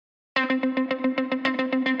Welcome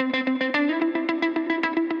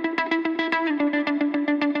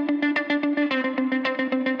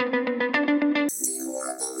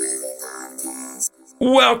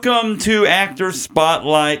to Actor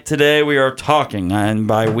Spotlight. Today we are talking, and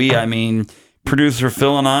by we I mean producer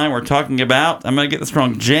Phil and I, we're talking about, I'm going to get this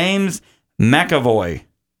wrong, James McAvoy.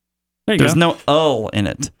 There's no L in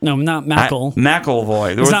it. No, not Mackle.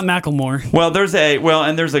 McAvoy. It's not Macklemore. Well, there's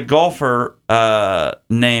a golfer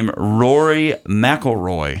named Rory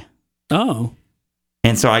McIlroy. Oh.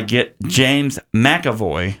 And so I get James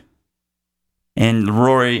McAvoy and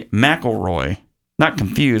Rory McIlroy. Not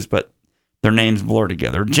confused, but their names blur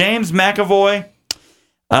together. James McAvoy,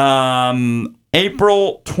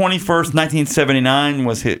 April 21st, 1979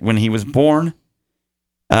 was when he was born.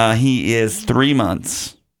 He is 3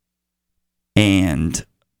 months and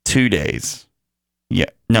 2 days. Yeah,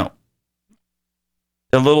 no.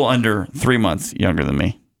 A little under 3 months younger than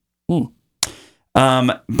me.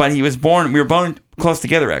 But he was born, we were born close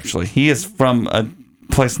together, actually. He is from a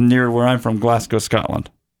place near where I'm from, Glasgow,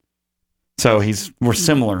 Scotland. So we're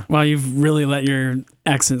similar. Wow, you've really let your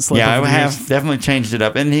accent slip. Yeah, I have definitely changed it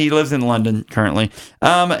up. And he lives in London currently.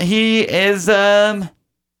 He is,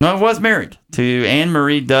 was married to Anne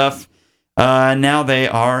Marie Duff. Now they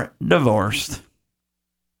are divorced.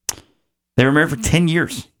 They were married for 10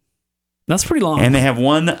 years. That's pretty long. And they have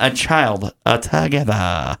a child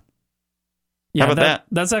together. Yeah, how about that?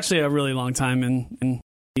 That's actually a really long time in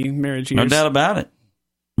marriage years. No doubt about it.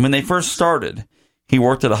 When they first started, he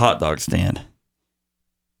worked at a hot dog stand.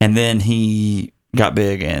 And then he got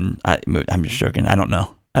big, and I'm just joking. I don't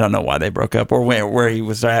know. I don't know why they broke up or where he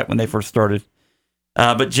was at when they first started.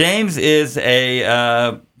 But James is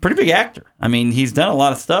a pretty big actor. I mean, he's done a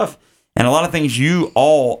lot of stuff and a lot of things you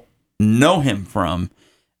all know him from.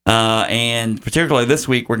 And particularly this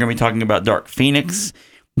week, we're going to be talking about Dark Phoenix,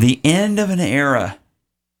 the end of an era.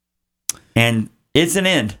 And it's an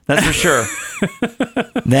end, that's for sure.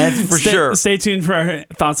 That's for sure. Stay tuned for our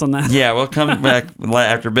thoughts on that. Yeah, we'll come back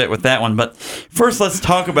after a bit with that one. But first, let's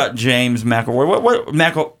talk about James McAvoy. What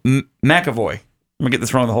McAvoy? I'm gonna get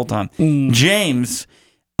this wrong the whole time. James,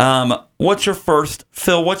 what's your first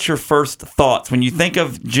thoughts when you think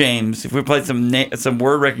of James? If we played some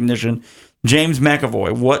word recognition, James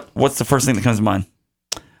McAvoy. What's the first thing that comes to mind?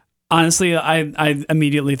 Honestly, I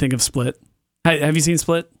immediately think of Split. Have you seen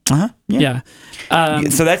Split? Yeah.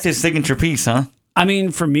 So that's his signature piece, huh? I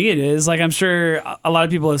mean, for me, it is. Like, I'm sure a lot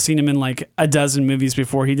of people have seen him in like a dozen movies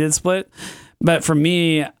before he did Split. But for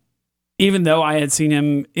me, even though I had seen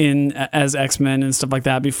him as X-Men and stuff like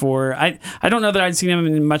that before, I don't know that I'd seen him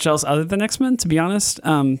in much else other than X-Men, to be honest,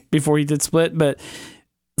 before he did Split. But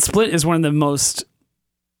Split is one of the most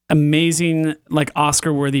amazing, like,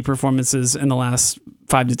 Oscar-worthy performances in the last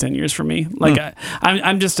 5 to 10 years for me. Like,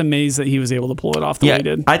 I'm just amazed that he was able to pull it off the way he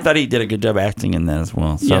did. I thought he did a good job acting in that as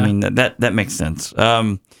well. So, I mean, that makes sense.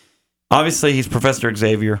 Obviously, he's Professor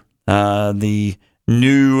Xavier, the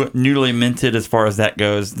newly minted, as far as that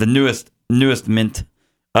goes, the newest mint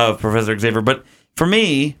of Professor Xavier. But for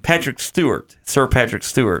me, Sir Patrick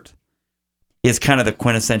Stewart, is kind of the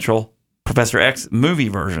quintessential Professor X movie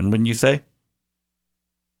version, wouldn't you say?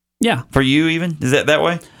 Yeah. For you, even? Is that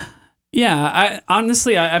way? Yeah,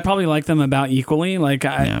 I probably like them about equally. Like,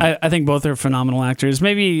 I think both are phenomenal actors.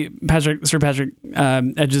 Maybe Sir Patrick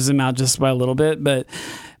edges him out just by a little bit, but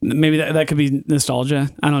maybe that could be nostalgia.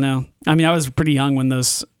 I don't know. I mean, I was pretty young when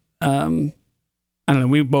those. I don't know.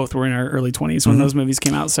 We both were in our early 20s when those movies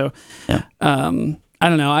came out. So, I don't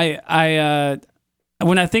know. I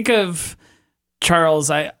when I think of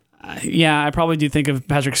Charles, I probably do think of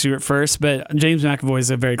Patrick Stewart first, but James McAvoy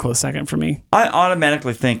is a very close second for me. I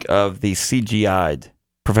automatically think of the CGI'd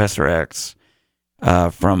Professor X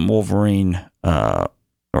from Wolverine, or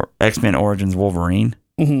X-Men Origins Wolverine.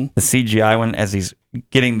 The CGI one, as he's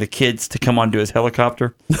getting the kids to come onto his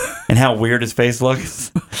helicopter, and how weird his face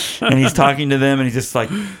looks. And he's talking to them, and he's just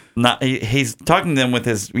like, he's talking to them with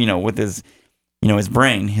his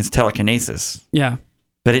brain, his telekinesis. Yeah.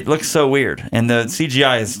 But it looks so weird. And the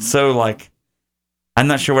CGI is so, like, I'm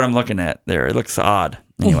not sure what I'm looking at there. It looks odd.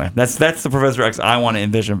 Anyway, that's the Professor X I want to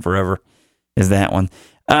envision forever, is that one.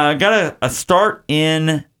 Got a start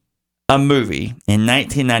in a movie in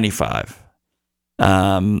 1995.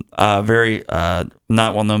 A very not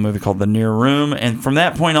well-known movie called The Near Room. And from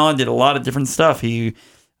that point on, did a lot of different stuff. He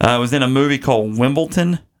was in a movie called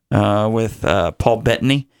Wimbledon with Paul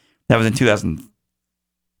Bettany. That was in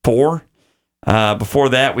 2004. Before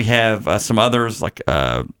that, we have some others like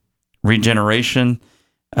Regeneration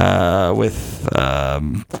with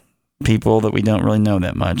people that we don't really know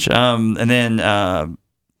that much. And then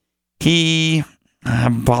he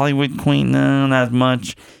Bollywood Queen, no, not as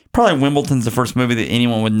much. Probably Wimbledon's the first movie that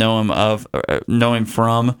anyone would know him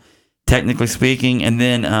from, technically speaking. And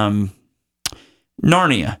then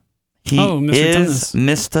Narnia. He is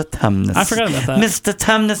Mr. Tumnus. I forgot about that. Mr.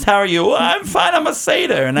 Tumnus, how are you? Oh, I'm fine. I'm a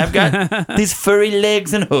satyr, and I've got these furry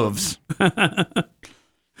legs and hooves.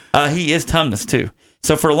 He is Tumnus too.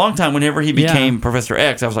 So for a long time, whenever he became Professor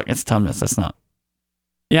X, I was like, "It's Tumnus. That's not."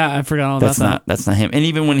 Yeah, I forgot all about that. That's not him. And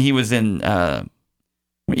even when he was in,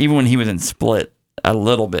 Split, a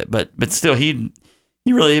little bit, but still, he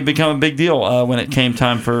really had become a big deal when it came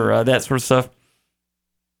time for that sort of stuff.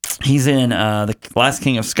 He's in The Last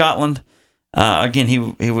King of Scotland. Again,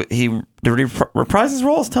 did he reprise his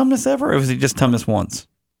role as Tumnus ever, or was he just Tumnus once?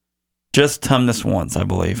 Just Tumnus once, I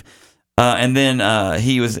believe. And then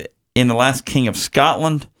he was in The Last King of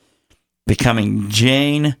Scotland, becoming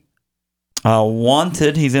Jane.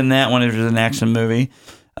 Wanted, he's in that one. It was an action movie.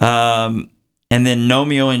 And then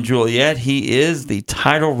Romeo and Juliet, he is the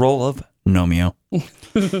title role of Romeo.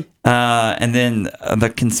 And then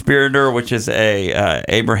The Conspirator, which is a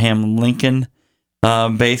Abraham Lincoln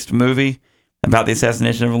based movie about the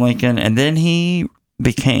assassination of Lincoln. And then he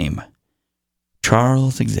became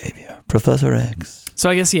Charles Xavier, Professor X. So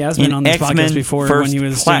I guess he has been on this podcast before when he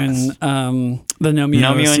was doing the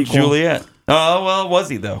Romeo and Juliet. Oh, well, was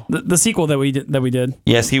he though? The sequel that we did.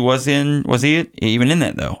 Yes, he was in. Was he even in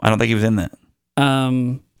that though? I don't think he was in that.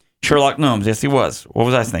 Sherlock Gnomes. Yes, he was. What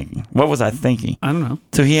was I thinking? I don't know.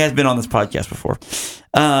 So he has been on this podcast before.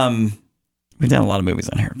 We've done a lot of movies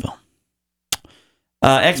on here, Phil.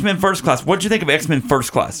 X-Men First Class. What did you think of X-Men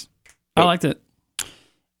First Class? I liked it.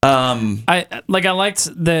 I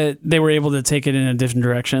liked that they were able to take it in a different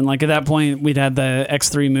direction. Like at that point, we'd had the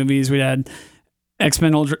X3 movies. We'd had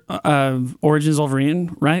X-Men Origins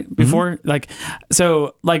Wolverine, right? Before,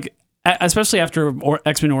 especially after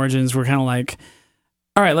X-Men Origins, we're kind of like,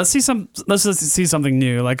 all right, let's see something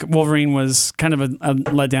new. Like Wolverine was kind of a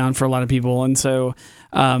letdown for a lot of people, and so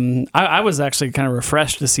I was actually kind of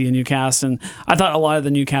refreshed to see a new cast, and I thought a lot of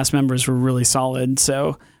the new cast members were really solid.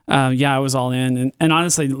 So I was all in, and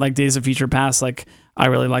honestly, like Days of Future Past, like I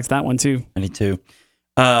really liked that one too. Me too.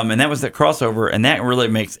 And that was that crossover, and that really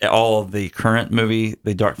makes all of the current movie,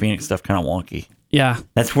 the Dark Phoenix stuff, kind of wonky. Yeah,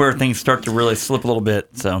 that's where things start to really slip a little bit.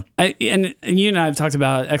 So, and you and I have talked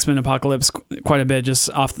about X-Men Apocalypse quite a bit, just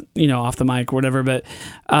off the mic or whatever. But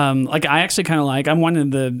I actually kind of I'm one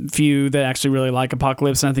of the few that actually really like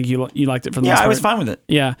Apocalypse, and I think you liked it for the most part. Yeah, I was fine with it.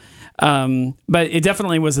 Yeah, but it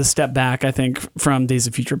definitely was a step back, I think, from Days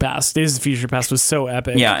of Future Past. Days of Future Past was so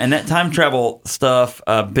epic. Yeah, and that time travel stuff.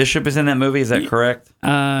 Bishop is in that movie. Is that correct?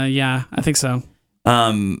 Yeah, I think so.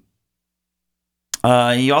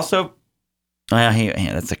 He also.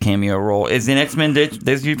 That's a cameo role. Is in X-Men Days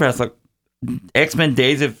of Future Past, like X-Men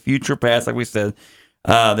Days of Future Past, like we said.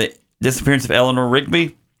 The disappearance of Eleanor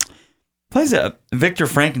Rigby plays Victor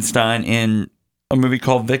Frankenstein in a movie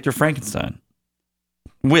called Victor Frankenstein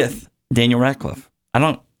with Daniel Radcliffe. I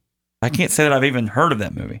can't say that I've even heard of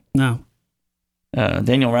that movie. No.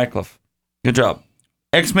 Daniel Radcliffe. Good job.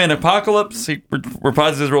 X-Men Apocalypse. He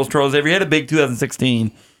reprises his role as Charles Xavier. He had a big 2016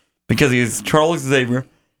 because he's Charles Xavier.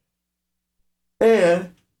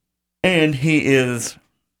 And he is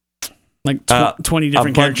like 20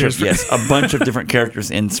 different characters. A bunch of different characters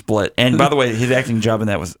in Split. And by the way, his acting job in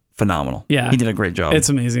that was phenomenal. Yeah, he did a great job. It's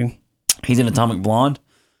amazing. He's in Atomic Blonde.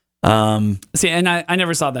 See, and I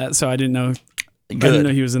never saw that, so I didn't know. Good. I didn't know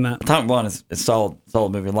he was in that. Atomic Blonde is a solid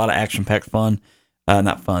movie. A lot of action-packed fun.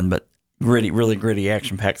 Not fun, but really gritty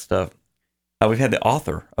action-packed stuff. We've had the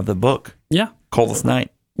author of the book, Coldest Night,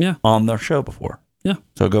 on their show before. Yeah.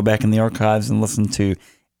 So go back in the archives and listen to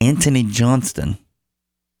Anthony Johnston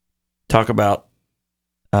talk about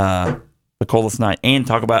The Coldest Night and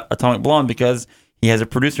talk about Atomic Blonde because he has a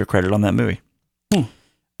producer credit on that movie.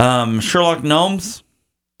 Sherlock Gnomes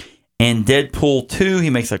and Deadpool 2. He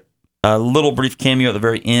makes a little brief cameo at the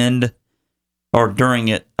very end or during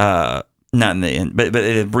it. Not in the end, but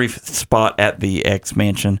a brief spot at the X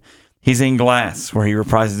Mansion. He's in Glass, where he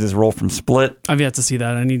reprises his role from Split. I've yet to see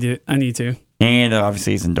that. I need to. And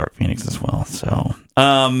obviously he's in Dark Phoenix as well. So,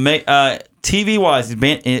 TV-wise,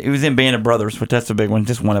 he was in Band of Brothers, which that's a big one.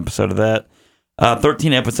 Just one episode of that.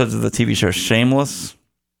 13 episodes of the TV show Shameless.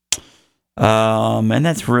 And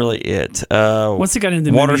that's really it. Once he got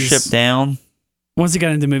into Watership Down. Once he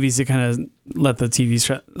got into movies, he kind of let the TV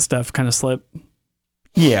stuff kind of slip.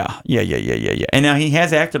 Yeah. And now he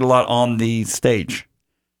has acted a lot on the stage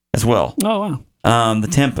as well. Oh, wow. The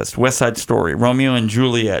Tempest, West Side Story, Romeo and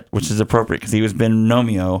Juliet, which is appropriate because he was been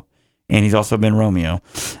Romeo and he's also been Romeo.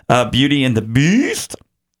 Beauty and the Beast,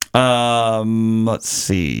 Let's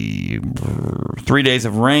see. 3 Days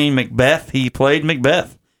of Rain, Macbeth. He played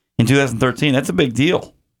Macbeth in 2013. That's a big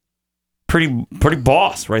deal. Pretty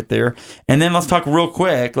boss right there. And then let's talk real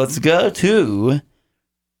quick. Let's go to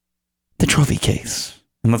the trophy case.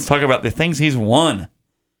 And let's talk about the things he's won.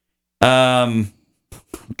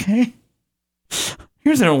 Okay.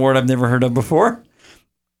 Here's an award I've never heard of before.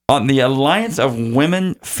 On the Alliance of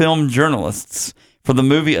Women Film Journalists for the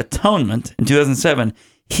movie Atonement in 2007,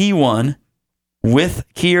 he won with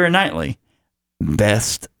Keira Knightley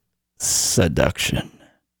Best Seduction.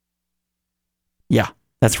 Yeah,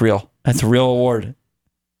 that's real. That's a real award.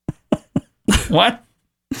 What?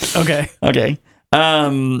 Okay.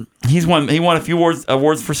 He won a few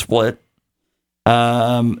awards for Split.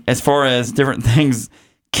 As far as different things,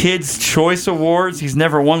 Kids' Choice Awards, he's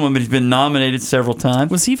never won one, but he's been nominated several times.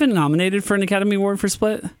 Was he even nominated for an Academy Award for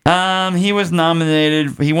Split? He was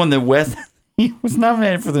nominated. He won the West. He was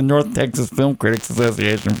nominated for the North Texas Film Critics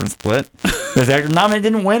Association for Split. His actor nominated,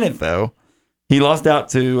 didn't win it though. He lost out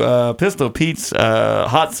to Pistol Pete's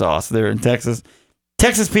hot sauce there in Texas.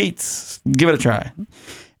 Texas Pete's, give it a try.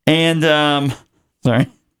 And sorry.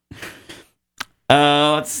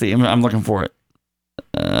 Let's see. I'm looking for it.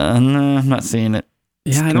 No, I'm not seeing it.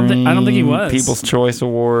 Yeah, I don't think he was. People's Choice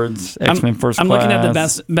Awards, X-Men First Class. I'm looking at the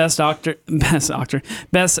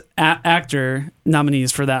best actor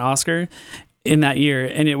nominees for that Oscar in that year,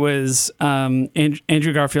 and it was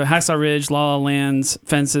Andrew Garfield, Hacksaw Ridge, La La Land,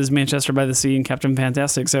 Fences, Manchester by the Sea, and Captain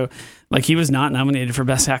Fantastic. So, like, he was not nominated for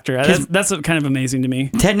Best Actor. That's kind of amazing to me.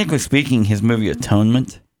 Technically speaking, his movie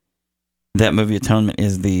Atonement,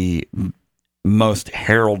 is the most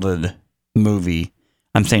heralded movie.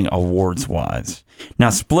 I'm saying awards-wise. Now,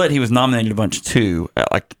 Split, he was nominated a bunch too.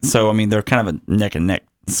 So, I mean, they're kind of a neck-and-neck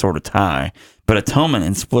sort of tie. But Atonement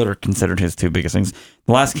and Split are considered his two biggest things.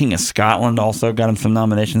 The Last King of Scotland also got him some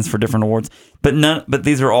nominations for different awards. But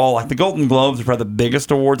these are all, like the Golden Globes are probably the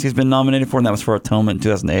biggest awards he's been nominated for, and that was for Atonement in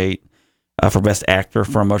 2008 for Best Actor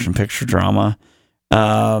for a Motion Picture Drama.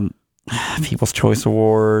 People's Choice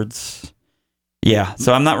Awards. Yeah,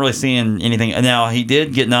 so I'm not really seeing anything. Now, he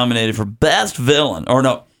did get nominated for Best Villain,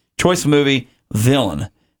 Choice Movie Villain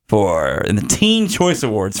in the Teen Choice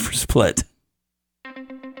Awards for Split.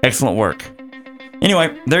 Excellent work.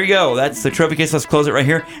 Anyway, there you go. That's the trophy case. Let's close it right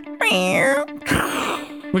here.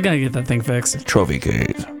 We gotta get that thing fixed. Trophy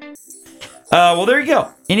case. Well, there you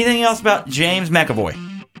go. Anything else about James McAvoy?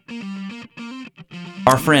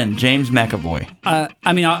 Our friend, James McAvoy.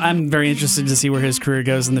 I'm very interested to see where his career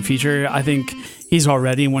goes in the future. I think he's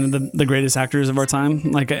already one of the greatest actors of our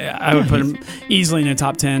time. Like, I would put him easily in a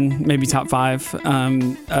top 10, maybe top 5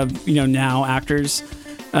 of now actors.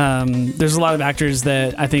 There's a lot of actors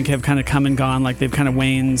that I think have kind of come and gone. Like, they've kind of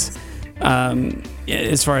waned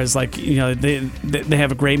as far as, like, they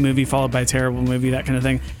have a great movie followed by a terrible movie, that kind of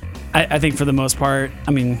thing. I think for the most part,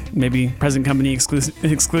 I mean, maybe Present Company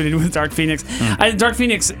excluded with Dark Phoenix. Dark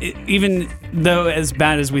Phoenix, even though as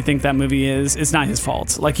bad as we think that movie is, it's not his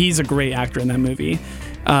fault. Like, he's a great actor in that movie.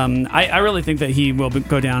 I really think that he will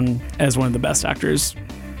go down as one of the best actors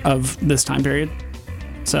of this time period.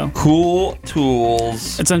 So cool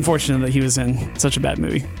tools. It's unfortunate that he was in such a bad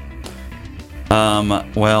movie.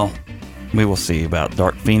 Well, we will see about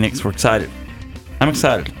Dark Phoenix. We're excited. I'm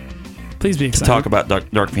excited. Please be excited. To talk about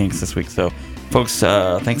Dark Phoenix this week. So, folks,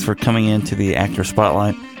 thanks for coming into the Actor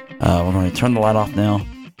Spotlight. We're going to turn the light off now,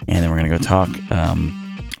 and then we're going to go talk.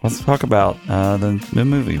 Let's talk about the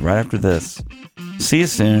movie right after this. See you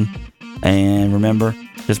soon. And remember,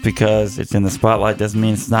 just because it's in the spotlight doesn't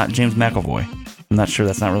mean it's not James McAvoy. I'm not sure.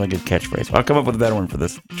 That's not really a good catchphrase. I'll come up with a better one for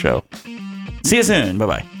this show. See you soon.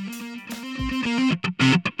 Bye-bye.